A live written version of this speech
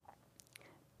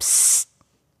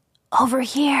Over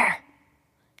here.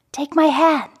 Take my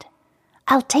hand.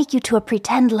 I'll take you to a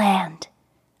pretend land.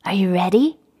 Are you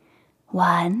ready?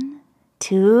 1,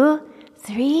 2,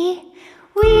 3.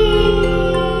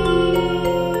 Whee!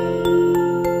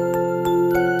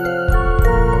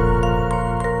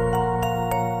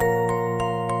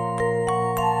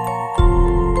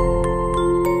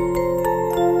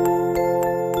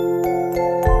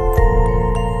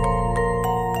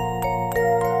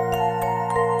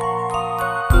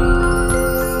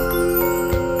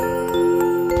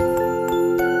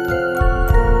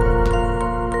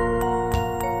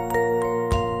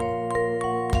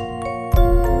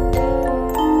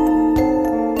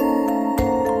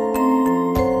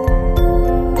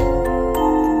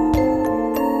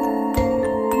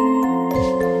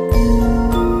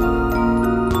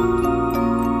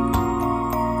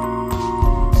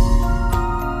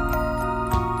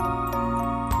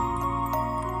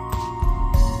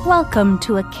 Welcome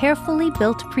to a carefully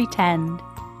built pretend.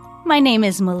 My name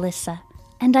is Melissa,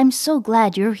 and I'm so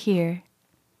glad you're here.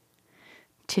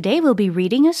 Today we'll be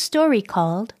reading a story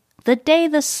called The Day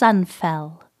the Sun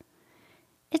Fell.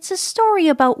 It's a story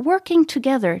about working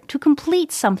together to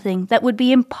complete something that would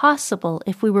be impossible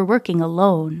if we were working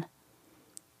alone.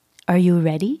 Are you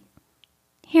ready?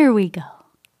 Here we go.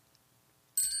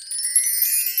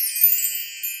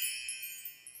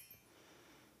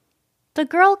 The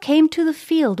girl came to the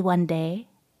field one day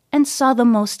and saw the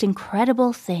most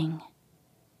incredible thing.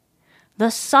 The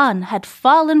sun had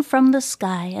fallen from the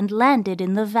sky and landed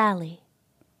in the valley.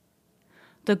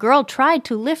 The girl tried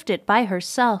to lift it by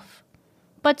herself,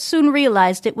 but soon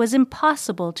realized it was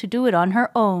impossible to do it on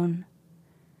her own.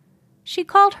 She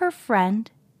called her friend,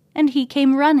 and he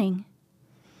came running.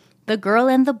 The girl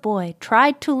and the boy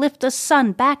tried to lift the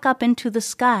sun back up into the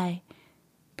sky,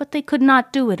 but they could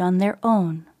not do it on their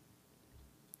own.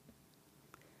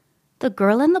 The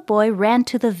girl and the boy ran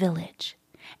to the village,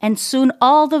 and soon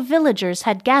all the villagers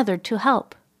had gathered to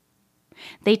help.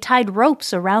 They tied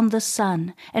ropes around the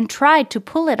sun and tried to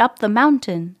pull it up the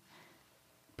mountain,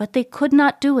 but they could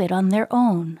not do it on their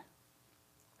own.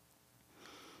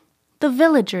 The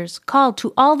villagers called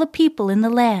to all the people in the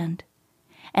land,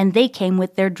 and they came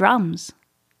with their drums.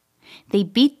 They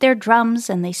beat their drums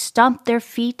and they stomped their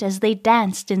feet as they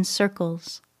danced in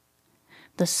circles.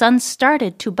 The sun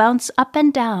started to bounce up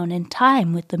and down in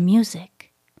time with the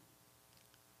music.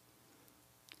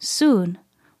 Soon,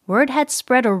 word had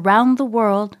spread around the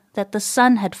world that the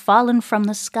sun had fallen from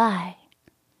the sky.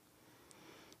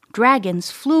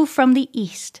 Dragons flew from the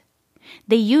east.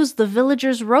 They used the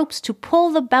villagers' ropes to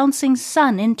pull the bouncing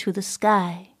sun into the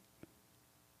sky.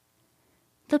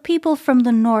 The people from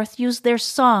the north used their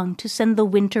song to send the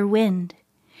winter wind.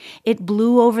 It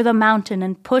blew over the mountain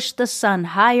and pushed the sun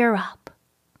higher up.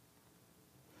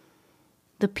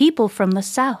 The people from the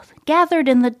south gathered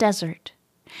in the desert,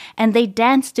 and they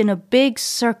danced in a big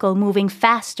circle, moving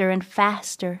faster and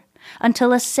faster,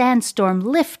 until a sandstorm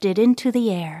lifted into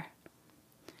the air.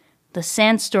 The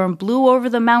sandstorm blew over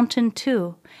the mountain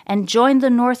too, and joined the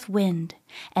north wind,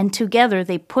 and together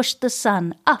they pushed the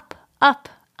sun up, up,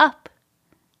 up.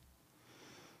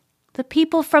 The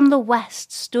people from the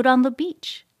west stood on the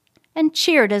beach, and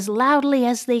cheered as loudly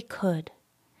as they could.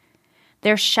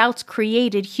 Their shouts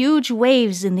created huge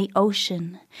waves in the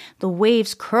ocean. The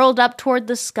waves curled up toward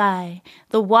the sky,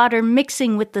 the water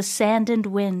mixing with the sand and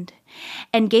wind,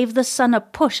 and gave the sun a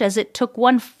push as it took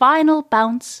one final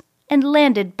bounce and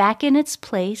landed back in its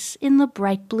place in the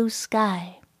bright blue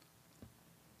sky.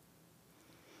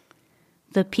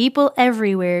 The people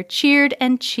everywhere cheered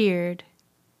and cheered.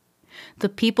 The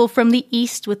people from the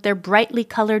east with their brightly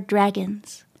colored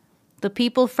dragons, the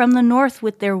people from the north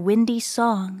with their windy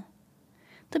song,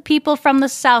 the people from the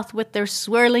south with their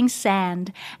swirling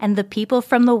sand, and the people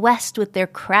from the west with their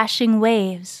crashing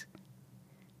waves.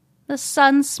 The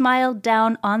sun smiled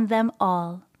down on them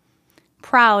all,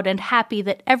 proud and happy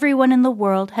that everyone in the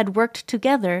world had worked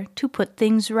together to put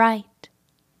things right.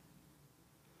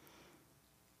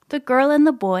 The girl and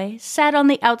the boy sat on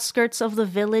the outskirts of the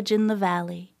village in the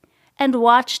valley and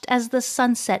watched as the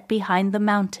sun set behind the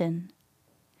mountain.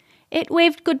 It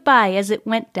waved goodbye as it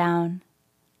went down,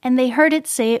 and they heard it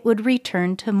say it would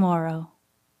return tomorrow.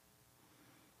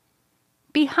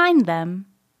 Behind them,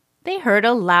 they heard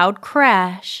a loud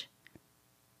crash.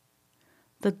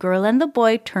 The girl and the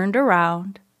boy turned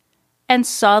around and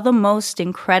saw the most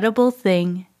incredible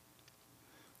thing.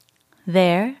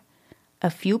 There, a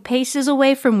few paces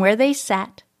away from where they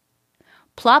sat,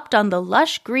 plopped on the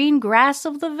lush green grass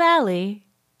of the valley,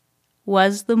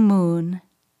 was the moon.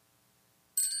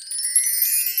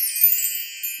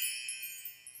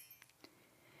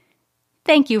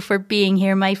 Thank you for being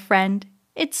here, my friend.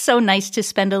 It's so nice to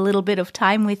spend a little bit of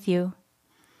time with you.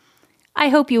 I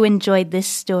hope you enjoyed this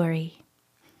story.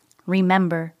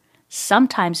 Remember,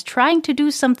 sometimes trying to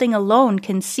do something alone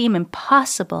can seem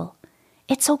impossible.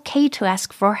 It's okay to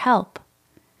ask for help.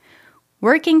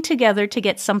 Working together to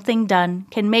get something done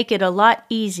can make it a lot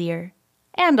easier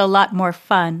and a lot more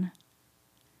fun.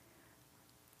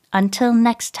 Until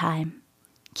next time,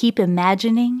 keep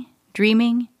imagining,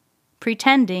 dreaming,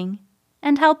 pretending,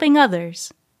 and helping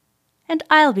others. And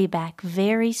I'll be back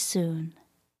very soon.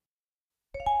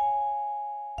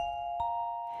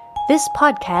 This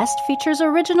podcast features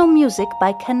original music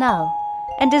by Canal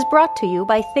and is brought to you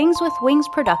by Things with Wings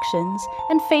Productions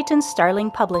and Phaeton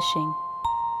Starling Publishing.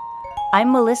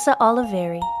 I'm Melissa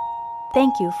Oliveri.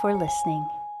 Thank you for listening.